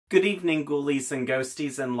Good evening, ghoulies and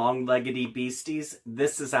ghosties and long-leggedy beasties.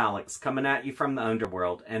 This is Alex coming at you from the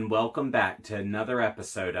underworld, and welcome back to another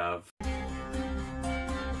episode of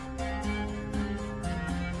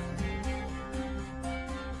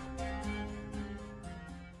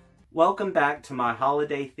Welcome back to my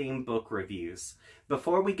holiday-themed book reviews.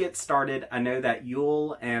 Before we get started, I know that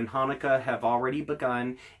Yule and Hanukkah have already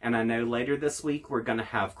begun, and I know later this week we're going to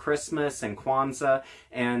have Christmas and Kwanzaa,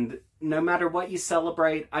 and no matter what you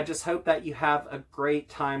celebrate, I just hope that you have a great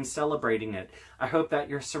time celebrating it. I hope that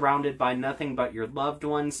you're surrounded by nothing but your loved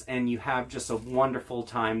ones, and you have just a wonderful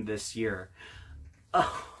time this year.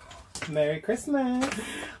 Oh. Merry Christmas!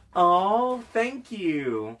 Oh, thank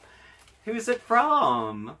you! Who's it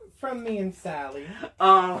from? From me and Sally.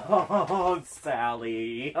 Oh,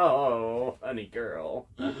 Sally. Oh, honey girl.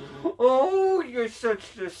 Oh, you're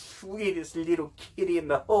such the sweetest little kitty in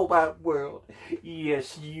the whole wide world.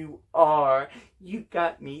 Yes, you are. You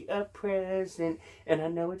got me a present, and I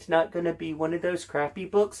know it's not going to be one of those crappy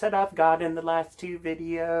books that I've got in the last two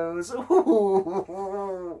videos.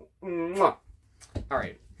 Ooh. Mwah. All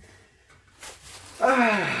right.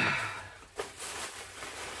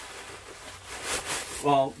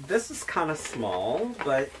 Well, this is kind of small,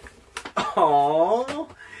 but oh,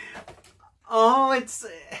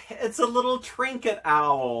 it's a little trinket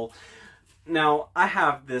owl. Now, I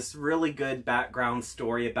have this really good background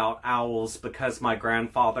story about owls because my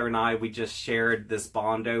grandfather and we just shared this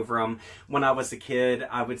bond over them. When I was a kid,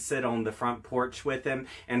 I would sit on the front porch with him,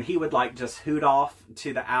 and he would like just hoot off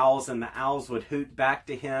to the owls, and the owls would hoot back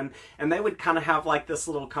to him, and they would kind of have like this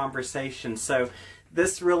little conversation. So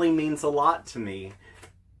this really means a lot to me.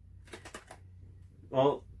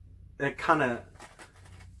 Well, it kind of...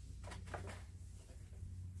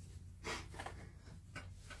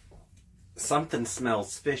 Something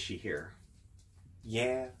smells fishy here.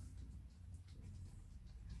 Yeah.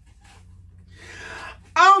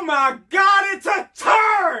 Oh my God, it's a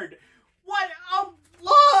turd! What? Oh,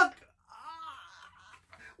 look!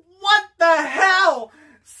 What the hell?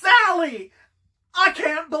 Sally! I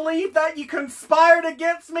can't believe that you conspired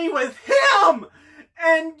against me with him!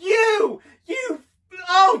 And you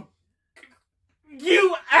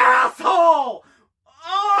asshole!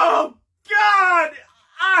 Oh, God!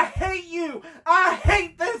 I hate you! I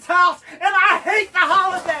hate this house! And I hate the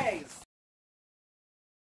holidays!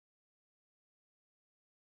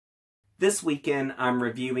 This weekend, I'm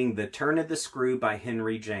reviewing The Turn of the Screw by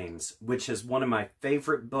Henry James, which is one of my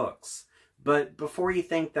favorite books. But before you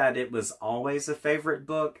think that it was always a favorite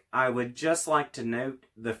book, I would just like to note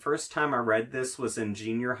the first time I read this was in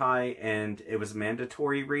junior high, and it was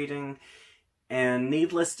mandatory reading. And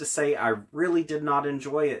needless to say, I really did not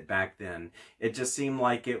enjoy it back then. It just seemed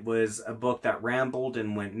like it was a book that rambled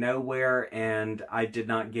and went nowhere, and I did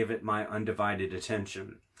not give it my undivided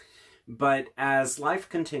attention. But as life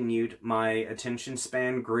continued, my attention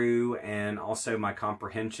span grew, and also my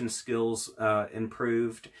comprehension skills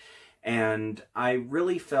improved. And I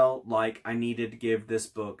really felt like I needed to give this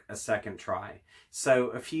book a second try. So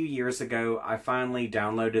a few years ago, I finally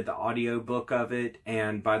downloaded the audiobook of it.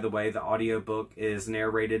 And by the way, the audiobook is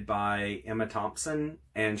narrated by Emma Thompson,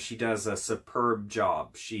 and she does a superb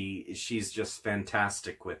job. She's just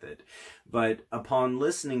fantastic with it. But upon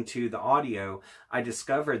listening to the audio, I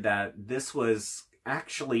discovered that this was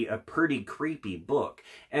actually a pretty creepy book.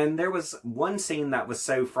 And there was one scene that was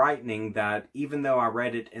so frightening that even though I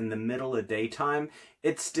read it in the middle of daytime,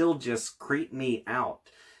 it still just creeped me out.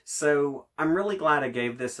 So I'm really glad I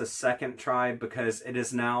gave this a second try because it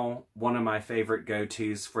is now one of my favorite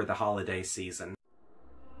go-tos for the holiday season.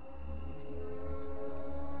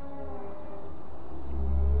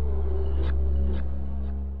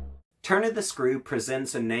 Turn of the Screw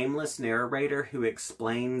presents a nameless narrator who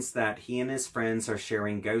explains that he and his friends are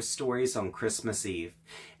sharing ghost stories on Christmas Eve.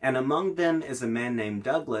 And among them is a man named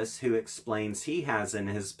Douglas who explains he has in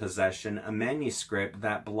his possession a manuscript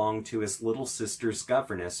that belonged to his little sister's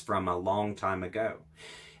governess from a long time ago.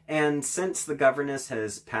 And since the governess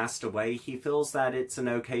has passed away, he feels that it's an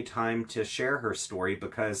okay time to share her story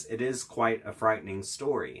because it is quite a frightening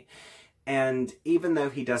story. And even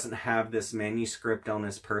though he doesn't have this manuscript on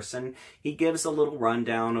his person, he gives a little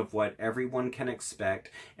rundown of what everyone can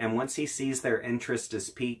expect, and once he sees their interest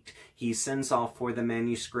is piqued, he sends off for the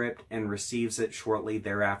manuscript and receives it shortly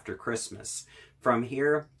thereafter Christmas. From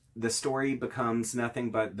here, the story becomes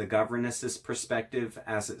nothing but the governess's perspective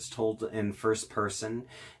as it's told in first person.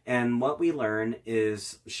 And what we learn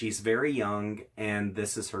is she's very young and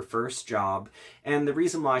this is her first job. And the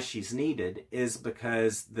reason why she's needed is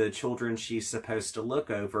because the children she's supposed to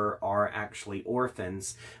look over are actually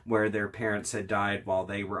orphans where their parents had died while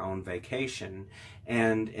they were on vacation.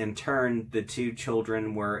 and in turn the two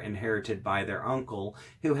children were inherited by their uncle,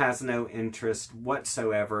 who has no interest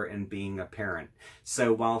whatsoever in being a parent.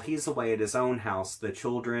 So while he's away at his own house, the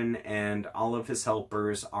children and all of his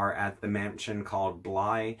helpers are at the mansion called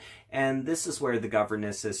Bly, and this is where the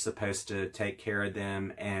governess is supposed to take care of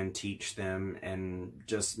them and teach them and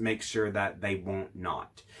just make sure that they won't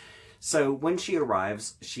not. So when she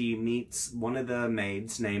arrives, she meets one of the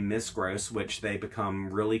maids named Miss Gross, which they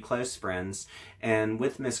become really close friends. And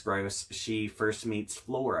with Miss Gross, she first meets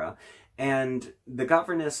Flora. And the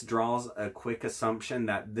governess draws a quick assumption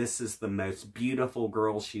that this is the most beautiful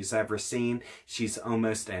girl she's ever seen. She's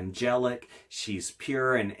almost angelic, she's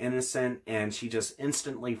pure and innocent, and she just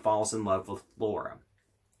instantly falls in love with Flora.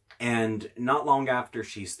 And not long after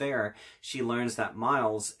she's there, she learns that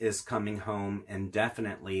Miles is coming home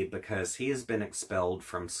indefinitely because he has been expelled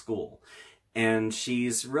from school. And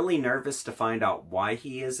she's really nervous to find out why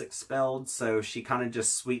he is expelled, so she kind of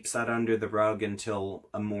just sweeps that under the rug until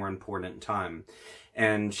a more important time.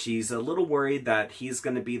 And she's a little worried that he's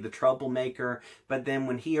going to be the troublemaker, but then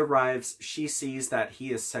when he arrives, she sees that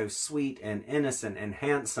he is so sweet and innocent and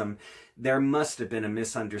handsome, there must have been a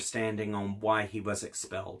misunderstanding on why he was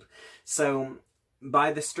expelled. So,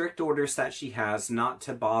 by the strict orders that she has not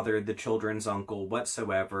to bother the children's uncle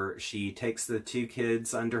whatsoever, she takes the two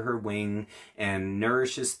kids under her wing and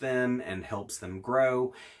nourishes them and helps them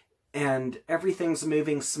grow, and everything's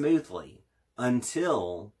moving smoothly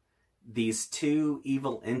until these two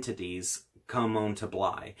evil entities come onto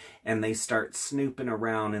Bly, and they start snooping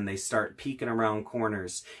around and they start peeking around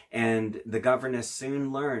corners, and the governess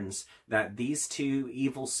soon learns that these two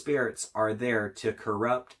evil spirits are there to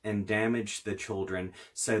corrupt and damage the children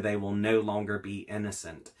so they will no longer be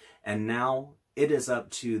innocent. And now it is up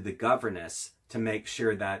to the governess to make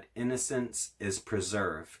sure that innocence is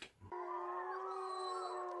preserved.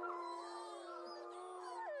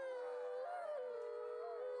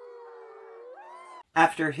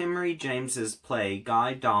 After Henry James's play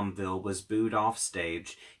Guy Domville was booed off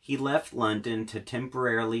stage, he left London to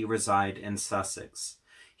temporarily reside in Sussex.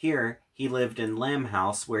 Here, he lived in Lamb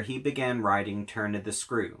House, where he began writing Turn of the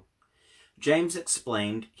Screw. James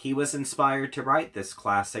explained he was inspired to write this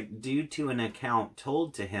classic due to an account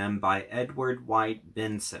told to him by Edward White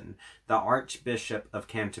Benson, the Archbishop of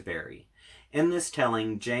Canterbury. In this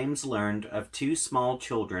telling, James learned of two small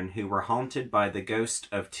children who were haunted by the ghost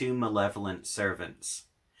of two malevolent servants.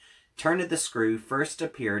 Turn of the Screw first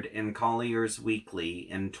appeared in Collier's Weekly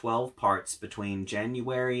in 12 parts between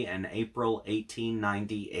January and April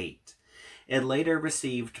 1898. It later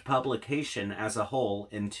received publication as a whole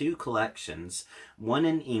in two collections, one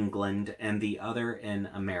in England and the other in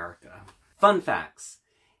America. Fun facts.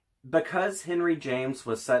 Because Henry James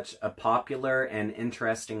was such a popular and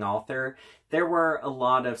interesting author, there were a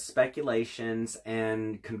lot of speculations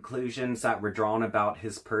and conclusions that were drawn about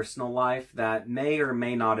his personal life that may or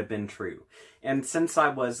may not have been true. And since I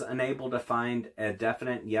was unable to find a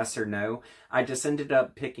definite yes or no, I just ended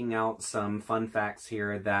up picking out some fun facts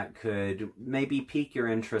here that could maybe pique your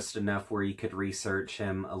interest enough where you could research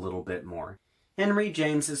him a little bit more. Henry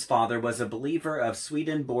James's father was a believer of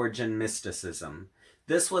Swedenborgian mysticism.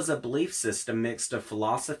 This was a belief system mixed of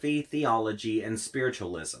philosophy, theology, and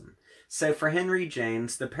spiritualism. So for Henry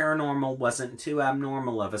James, the paranormal wasn't too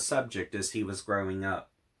abnormal of a subject as he was growing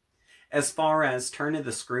up. As far as Turn of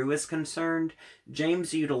the Screw is concerned,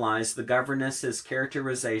 James utilized the governess's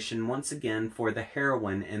characterization once again for the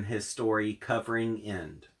heroine in his story Covering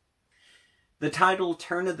End. The title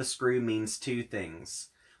Turn of the Screw means two things.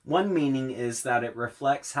 One meaning is that it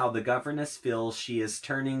reflects how the governess feels she is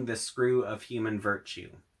turning the screw of human virtue.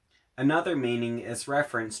 Another meaning is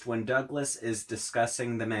referenced when Douglas is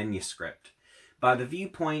discussing the manuscript. By the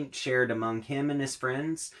viewpoint shared among him and his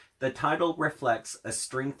friends, the title reflects a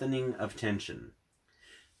strengthening of tension.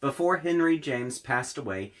 Before Henry James passed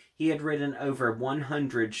away, he had written over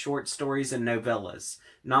 100 short stories and novellas,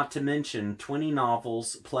 not to mention 20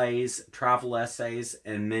 novels, plays, travel essays,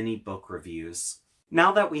 and many book reviews.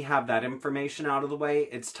 Now that we have that information out of the way,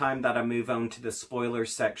 it's time that I move on to the spoiler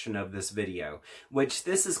section of this video, which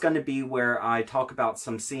this is going to be where I talk about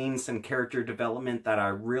some scenes and character development that I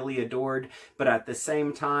really adored, but at the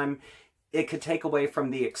same time, it could take away from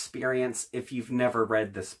the experience if you've never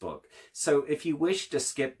read this book. So if you wish to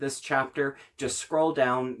skip this chapter, just scroll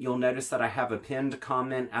down. You'll notice that I have a pinned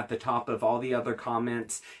comment at the top of all the other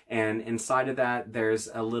comments, and inside of that there's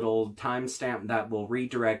a little timestamp that will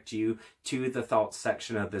redirect you to the thoughts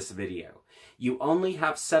section of this video. You only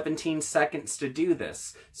have 17 seconds to do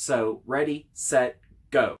this, so ready, set,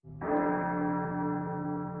 go.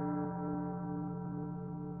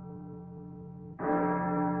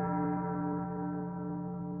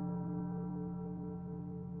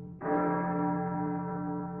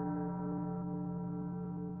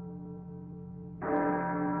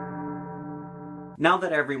 Now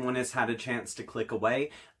that everyone has had a chance to click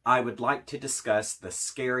away, I would like to discuss the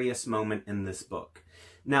scariest moment in this book.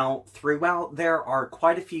 Now, throughout, there are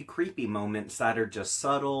quite a few creepy moments that are just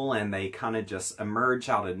subtle and they kind of just emerge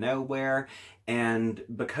out of nowhere. And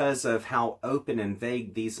because of how open and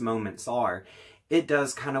vague these moments are, it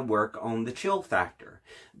does kind of work on the chill factor.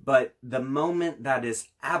 But the moment that is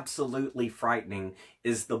absolutely frightening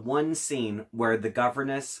is the one scene where the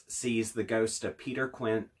governess sees the ghost of Peter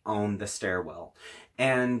Quint on the stairwell.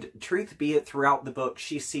 And truth be it, throughout the book,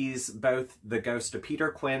 she sees both the ghost of Peter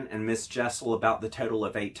Quint and Miss Jessel about the total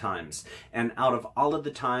of 8 times. And out of all of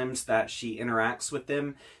the times that she interacts with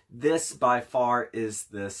them, this by far is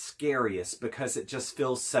the scariest because it just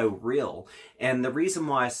feels so real. And the reason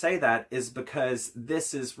why I say that is because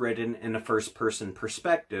this is written in a first-person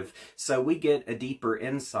perspective, so we get a deeper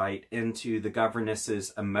insight into the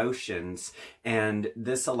governess's emotions, and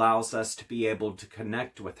this allows us to be able to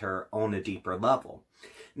connect with her on a deeper level.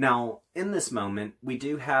 Now, in this moment, we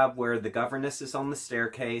do have where the governess is on the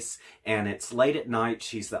staircase, and it's late at night,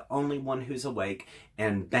 she's the only one who's awake,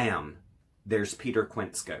 and bam! There's Peter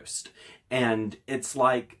Quint's ghost. And it's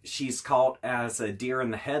like she's caught as a deer in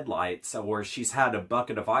the headlights, or she's had a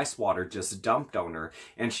bucket of ice water just dumped on her,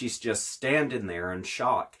 and she's just standing there in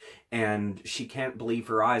shock. And she can't believe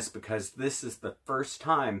her eyes because this is the first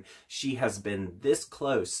time she has been this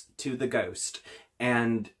close to the ghost.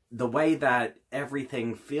 And the way that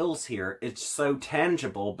everything feels here, it's so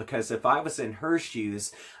tangible because if I was in her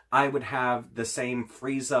shoes, I would have the same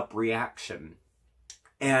freeze-up reaction.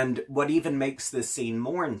 And what even makes this scene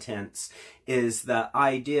more intense is the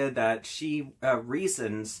idea that she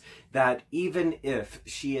reasons that even if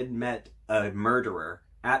she had met a murderer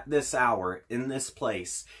at this hour, in this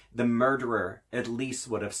place, the murderer at least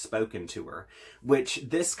would have spoken to her. Which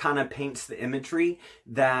this kind of paints the imagery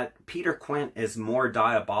that Peter Quint is more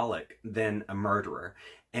diabolic than a murderer.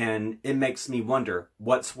 And it makes me wonder,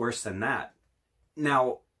 what's worse than that?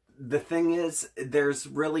 Now, the thing is, there's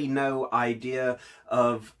really no idea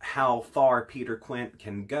of how far Peter Quint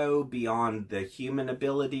can go beyond the human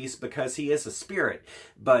abilities because he is a spirit,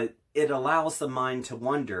 but it allows the mind to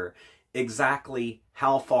wonder exactly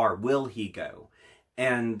how far will he go.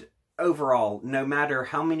 And overall, no matter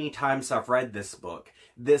how many times I've read this book,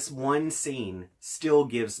 this one scene still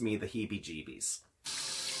gives me the heebie-jeebies.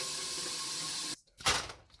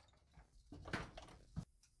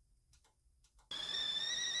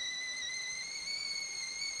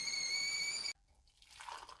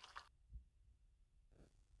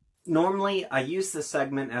 Normally, I use this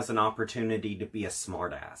segment as an opportunity to be a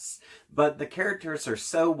smartass, but the characters are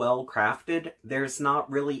so well crafted, there's not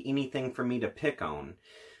really anything for me to pick on.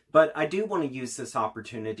 But I do want to use this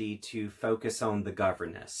opportunity to focus on the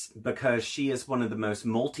governess, because she is one of the most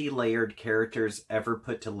multi-layered characters ever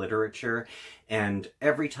put to literature, and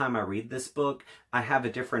every time I read this book, I have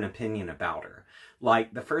a different opinion about her.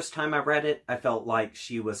 Like, the first time I read it, I felt like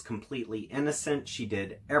she was completely innocent. She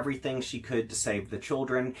did everything she could to save the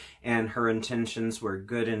children, and her intentions were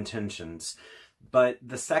good intentions. But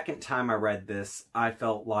the second time I read this, I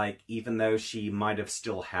felt like even though she might have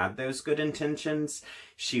still had those good intentions,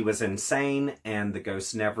 she was insane, and the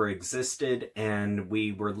ghost never existed, and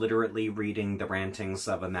we were literally reading the rantings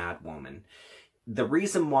of a mad woman. The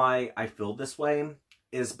reason why I feel this way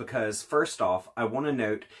is because, first off, I want to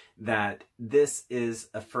note that this is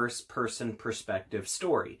a first-person perspective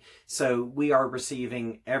story. So we are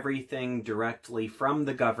receiving everything directly from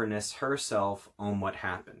the governess herself on what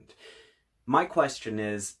happened. My question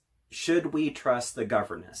is, should we trust the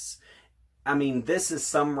governess? I mean, this is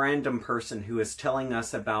some random person who is telling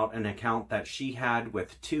us about an account that she had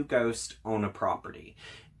with 2 ghosts on a property.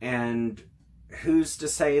 And who's to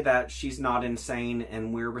say that she's not insane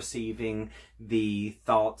and we're receiving the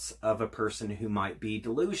thoughts of a person who might be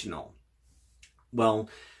delusional? Well,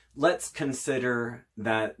 let's consider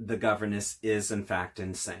that the governess is in fact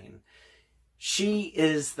insane. She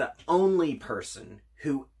is the only person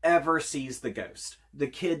who ever sees the ghost. The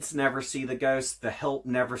kids never see the ghost. The help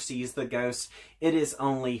never sees the ghost. It is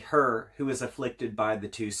only her who is afflicted by the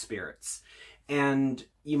 2 spirits. And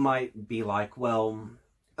you might be like, well,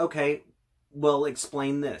 okay, well,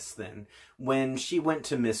 explain this then. When she went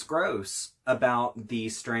to Miss Grose about the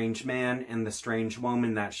strange man and the strange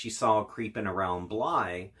woman that she saw creeping around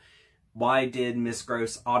Bly, why did Miss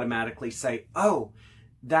Grose automatically say, oh,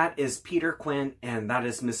 that is Peter Quint and that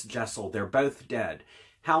is Miss Jessel, they're both dead?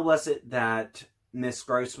 How was it that Miss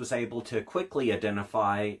Grose was able to quickly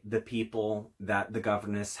identify the people that the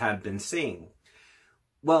governess had been seeing?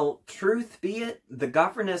 Well, truth be it, the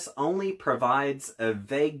governess only provides a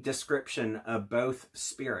vague description of both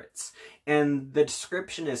spirits. And the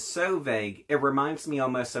description is so vague, it reminds me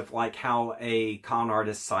almost of like how a con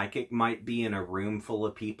artist psychic might be in a room full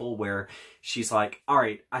of people where she's like, all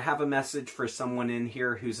right, I have a message for someone in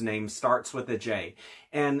here whose name starts with a J.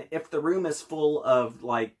 And if the room is full of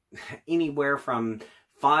like anywhere from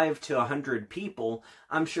 5 to 100 people,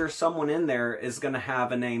 I'm sure someone in there is going to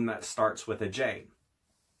have a name that starts with a J.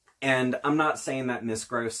 And I'm not saying that Miss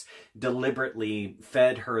Gross deliberately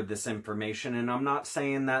fed her this information, and I'm not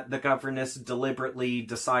saying that the governess deliberately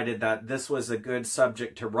decided that this was a good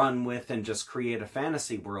subject to run with and just create a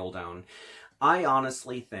fantasy world on. I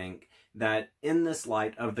honestly think that in this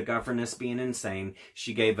light of the governess being insane,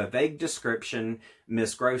 she gave a vague description,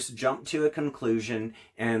 Miss Gross jumped to a conclusion,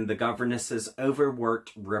 and the governess's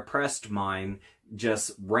overworked, repressed mind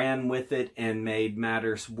just ran with it and made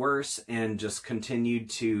matters worse and just continued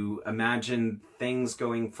to imagine things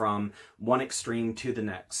going from one extreme to the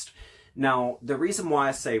next. Now, the reason why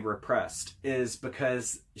I say repressed is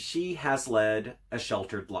because she has led a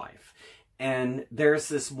sheltered life. And there's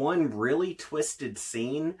this one really twisted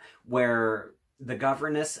scene where the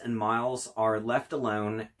governess and Miles are left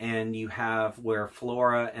alone, and you have where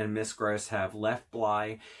Flora and Miss Gross have left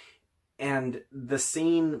Bly. And the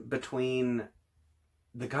scene between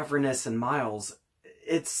the governess and Miles,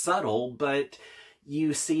 it's subtle, but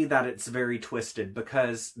you see that it's very twisted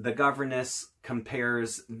because the governess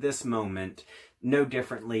compares this moment no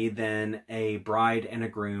differently than a bride and a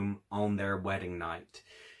groom on their wedding night.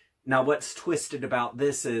 Now, what's twisted about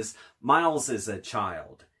this is Miles is a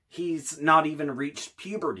child. He's not even reached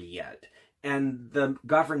puberty yet, and the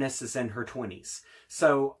governess is in her 20s.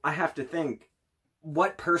 So I have to think,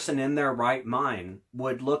 what person in their right mind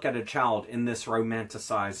would look at a child in this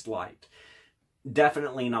romanticized light?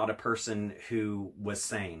 Definitely not a person who was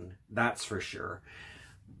sane, that's for sure.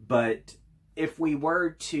 But if we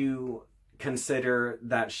were to consider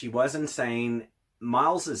that she was insane,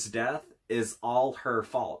 Miles's death is all her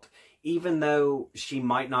fault. Even though she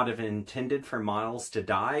might not have intended for Miles to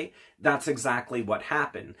die, that's exactly what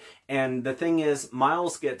happened. And the thing is,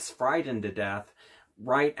 Miles gets frightened to death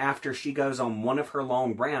right after she goes on one of her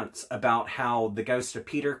long rants about how the ghost of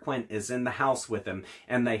Peter Quint is in the house with him,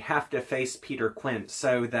 and they have to face Peter Quint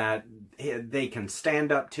so that they can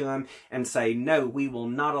stand up to him and say, no, we will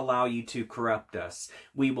not allow you to corrupt us.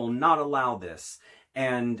 We will not allow this.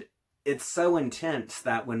 And it's so intense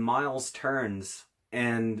that when Miles turns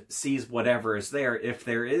and sees whatever is there, if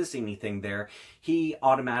there is anything there, he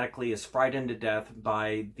automatically is frightened to death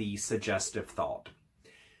by the suggestive thought.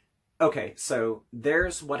 Okay, so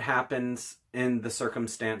there's what happens in the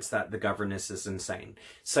circumstance that the governess is insane.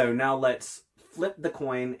 So now let's flip the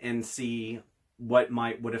coin and see what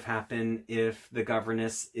would have happened if the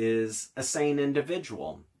governess is a sane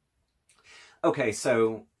individual. Okay,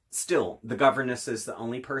 so still, the governess is the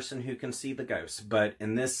only person who can see the ghosts, but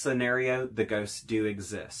in this scenario, the ghosts do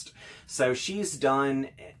exist. So she's done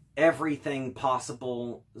everything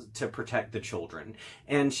possible to protect the children,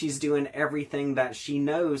 and she's doing everything that she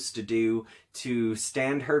knows to do to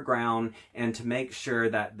stand her ground and to make sure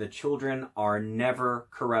that the children are never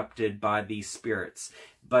corrupted by these spirits.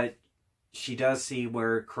 But she does see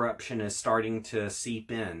where corruption is starting to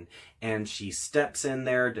seep in, and she steps in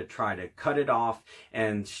there to try to cut it off,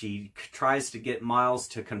 and she tries to get Miles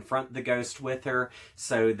to confront the ghost with her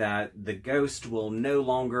so that the ghost will no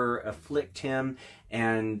longer afflict him,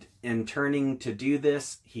 and in turning to do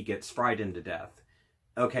this, he gets frightened to death.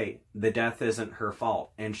 Okay, the death isn't her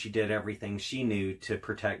fault, and she did everything she knew to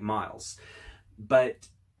protect Miles. But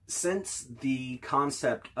since the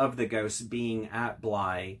concept of the ghost being at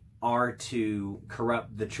Bly are to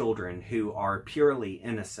corrupt the children who are purely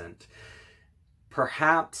innocent,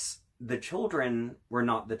 perhaps the children were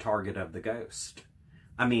not the target of the ghost.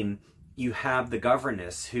 I mean, you have the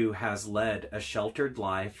governess who has led a sheltered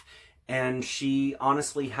life, and she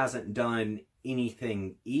honestly hasn't done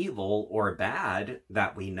anything evil or bad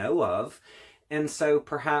that we know of, and so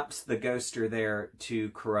perhaps the ghosts are there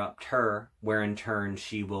to corrupt her, where in turn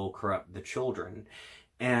she will corrupt the children.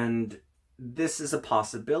 And this is a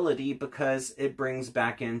possibility because it brings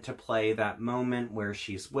back into play that moment where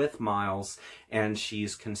she's with Miles and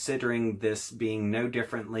she's considering this being no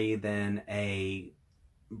differently than a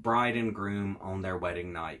bride and groom on their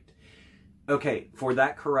wedding night. Okay, for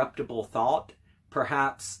that corruptible thought,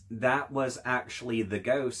 perhaps that was actually the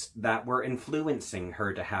ghosts that were influencing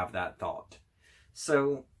her to have that thought.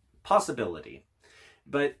 So, possibility.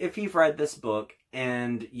 But if you've read this book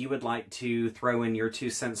and you would like to throw in your 2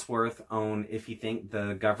 cents worth on if you think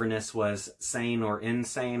the governess was sane or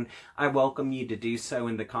insane, I welcome you to do so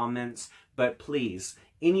in the comments. But please,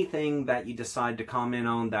 anything that you decide to comment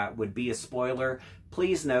on that would be a spoiler,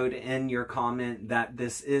 please note in your comment that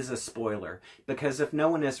this is a spoiler, because if no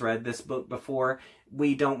one has read this book before,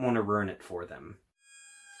 we don't want to ruin it for them.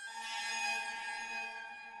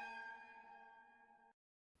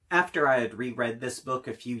 After I had reread this book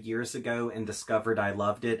a few years ago and discovered I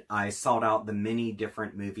loved it, I sought out the many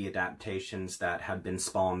different movie adaptations that had been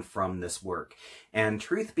spawned from this work. And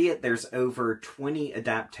truth be it, there's over 20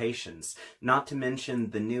 adaptations, not to mention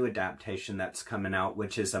the new adaptation that's coming out,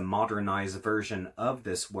 which is a modernized version of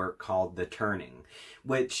this work called The Turning,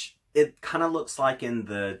 which it kind of looks like in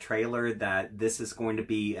the trailer that this is going to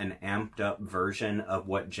be an amped up version of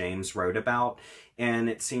what James wrote about, and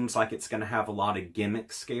it seems like it's going to have a lot of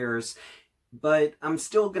gimmick scares, but I'm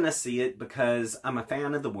still going to see it because I'm a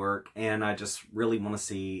fan of the work and I just really want to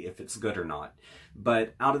see if it's good or not.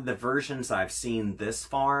 But out of the versions I've seen this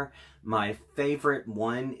far, my favorite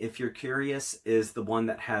one, if you're curious, is the one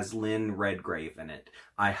that has Lynn Redgrave in it.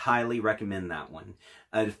 I highly recommend that one.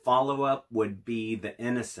 A follow-up would be The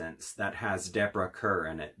Innocents that has Deborah Kerr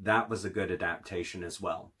in it. That was a good adaptation as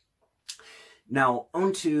well. Now,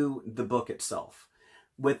 onto the book itself.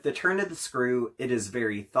 With The Turn of the Screw, it is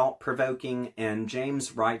very thought-provoking, and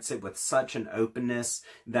James writes it with such an openness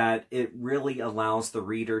that it really allows the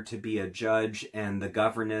reader to be a judge, and the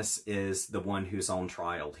governess is the one who's on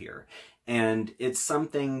trial here. And it's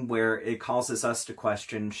something where it causes us to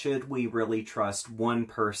question, should we really trust one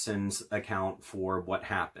person's account for what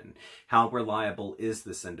happened? How reliable is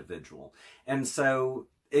this individual? And so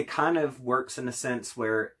it kind of works in a sense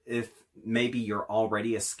where if maybe you're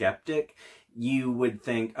already a skeptic, you would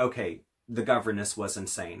think, okay, the governess was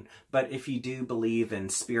insane. But if you do believe in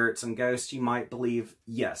spirits and ghosts, you might believe,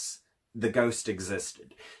 yes, the ghost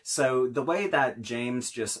existed. So the way that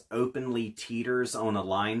James just openly teeters on a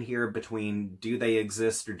line here between do they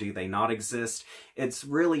exist or do they not exist, it's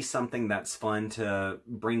really something that's fun to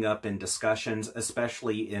bring up in discussions,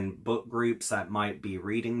 especially in book groups that might be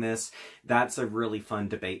reading this. That's a really fun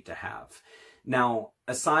debate to have. Now,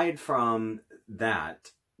 aside from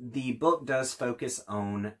that, the book does focus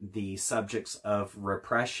on the subjects of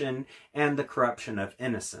repression and the corruption of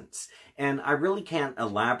innocence. And I really can't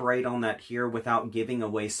elaborate on that here without giving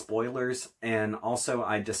away spoilers. And also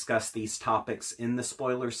I discussed these topics in the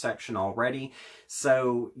spoiler section already.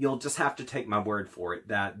 So you'll just have to take my word for it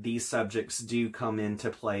that these subjects do come into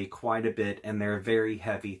play quite a bit, and they're very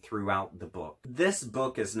heavy throughout the book. This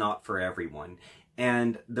book is not for everyone.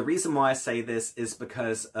 And the reason why I say this is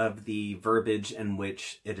because of the verbiage in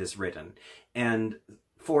which it is written. And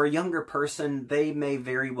for a younger person, they may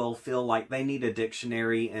very well feel like they need a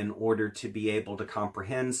dictionary in order to be able to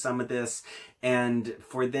comprehend some of this. And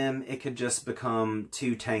for them, it could just become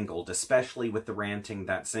too tangled, especially with the ranting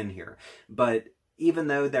that's in here. But even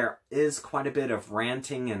though there is quite a bit of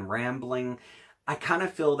ranting and rambling, I kind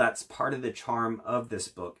of feel that's part of the charm of this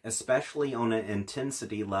book, especially on an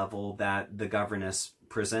intensity level that the governess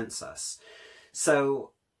presents us.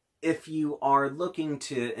 So if you are looking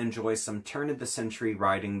to enjoy some turn-of-the-century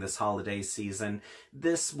writing this holiday season,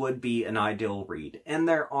 this would be an ideal read. And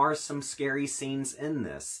there are some scary scenes in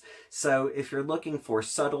this. So if you're looking for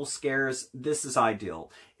subtle scares, this is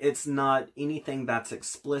ideal. It's not anything that's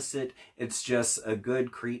explicit, it's just a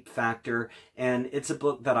good creep factor, and it's a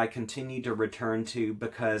book that I continue to return to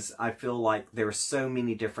because I feel like there's so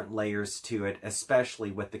many different layers to it,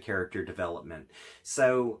 especially with the character development.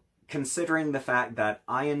 So considering the fact that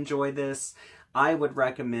I enjoy this, I would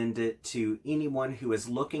recommend it to anyone who is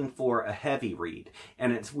looking for a heavy read.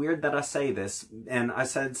 And it's weird that I say this, and I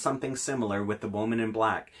said something similar with The Woman in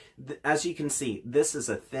Black. As you can see, this is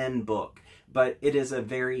a thin book, but it is a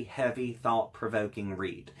very heavy, thought-provoking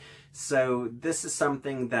read. So this is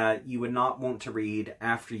something that you would not want to read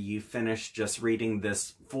after you finish just reading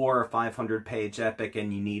this 400 or 500 page epic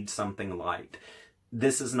and you need something light.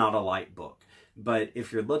 This is not a light book. But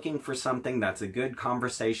if you're looking for something that's a good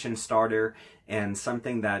conversation starter and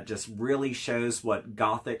something that just really shows what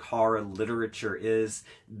Gothic horror literature is,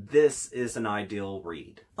 this is an ideal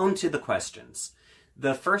read. On to the questions.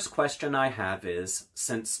 The first question I have is,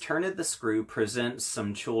 since Turn of the Screw presents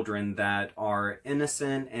some children that are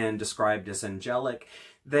innocent and described as angelic,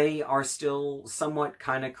 they are still somewhat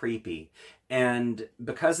kind of creepy. And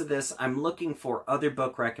because of this, I'm looking for other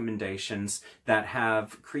book recommendations that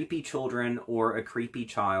have creepy children or a creepy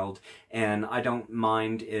child, and I don't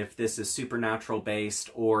mind if this is supernatural based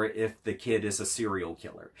or if the kid is a serial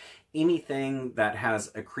killer. Anything that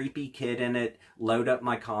has a creepy kid in it, load up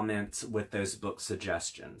my comments with those book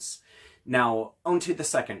suggestions. Now, on to the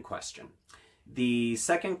second question. The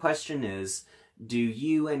second question is, do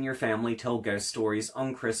you and your family tell ghost stories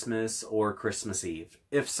on Christmas or Christmas Eve?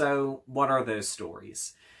 If so, what are those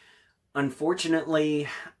stories? Unfortunately,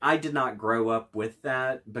 I did not grow up with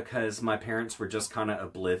that because my parents were just kind of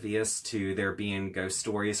oblivious to there being ghost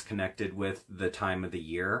stories connected with the time of the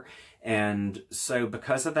year. And so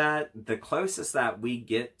because of that, the closest that we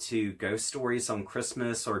get to ghost stories on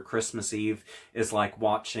Christmas or Christmas Eve is like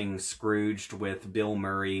watching Scrooged with Bill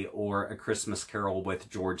Murray or A Christmas Carol with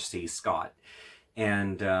George C. Scott.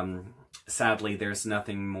 And sadly, there's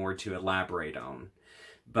nothing more to elaborate on.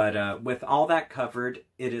 But with all that covered,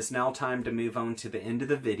 it is now time to move on to the end of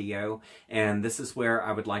the video, and this is where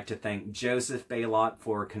I would like to thank Joseph Baylott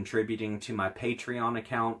for contributing to my Patreon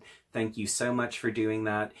account. Thank you so much for doing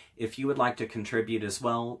that. If you would like to contribute as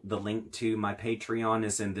well, the link to my Patreon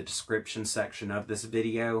is in the description section of this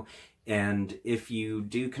video. And if you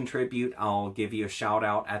do contribute, I'll give you a shout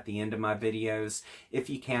out at the end of my videos. If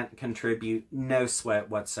you can't contribute, no sweat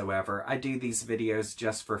whatsoever. I do these videos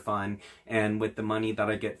just for fun, and with the money that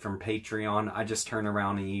I get from Patreon, I just turn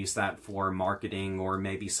around and use that for marketing or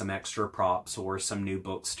maybe some extra props or some new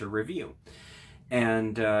books to review.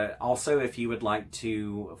 And also, if you would like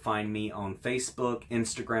to find me on Facebook,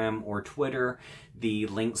 Instagram, or Twitter, the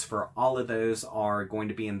links for all of those are going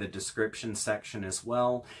to be in the description section as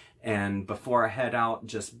well. And before I head out,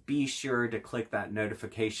 just be sure to click that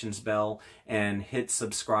notifications bell and hit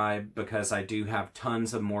subscribe, because I do have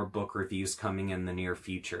tons of more book reviews coming in the near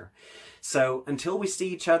future. So until we see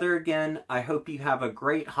each other again, I hope you have a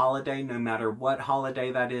great holiday, no matter what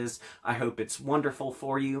holiday that is. I hope it's wonderful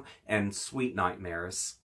for you, and sweet nightmares.